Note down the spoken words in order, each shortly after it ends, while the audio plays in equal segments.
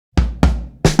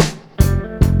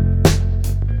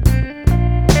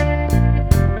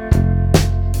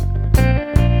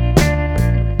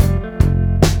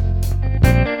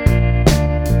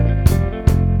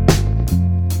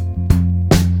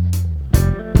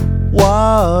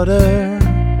water.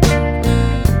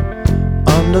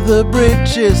 Under the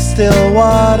bridge is still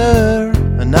water,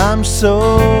 and I'm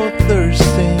so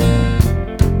thirsty.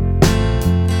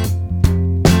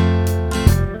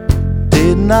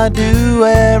 Didn't I do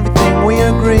everything we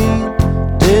agreed?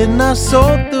 Didn't I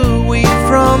sort the wheat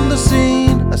from the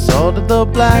seed? I sorted the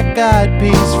black-eyed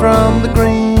peas from the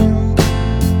green.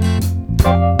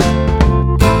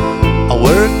 I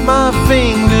worked my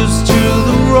fingers to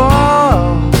the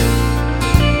raw.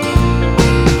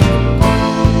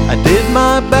 I did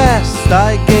my best,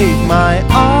 I gave my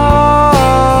all.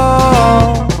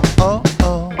 Oh,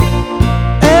 oh.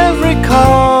 Every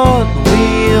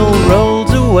cartwheel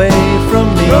rolled away from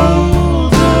me. I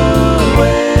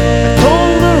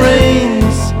pulled the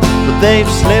reins, but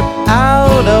they've slipped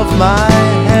out of my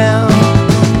hand.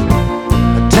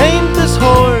 I tamed this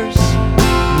horse,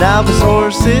 now this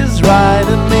horse is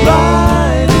riding me.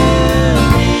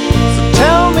 So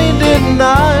tell me, didn't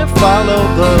I follow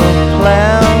the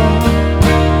plan?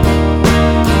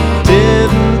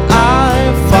 Didn't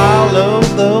I follow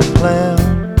the plan?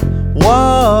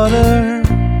 Water,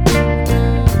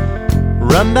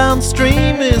 run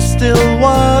downstream is still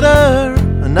water,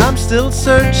 and I'm still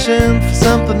searching for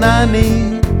something I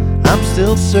need. I'm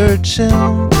still searching.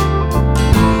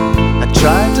 I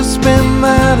tried to spin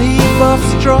that heap of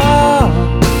straw.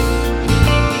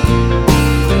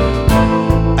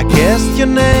 I guessed your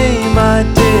name, I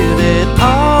did it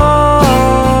all.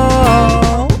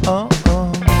 Oh,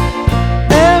 oh.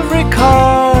 Every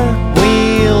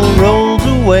cartwheel rolled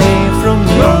away from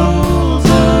me.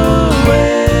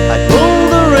 I pulled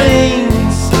the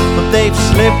reins, but they've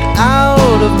slipped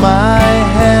out of my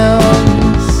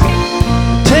hands.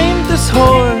 Tamed this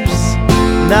horse,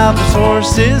 now this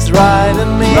horse is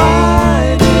riding me.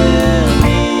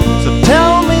 So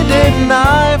tell me, didn't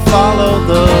I follow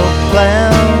the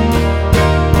plan?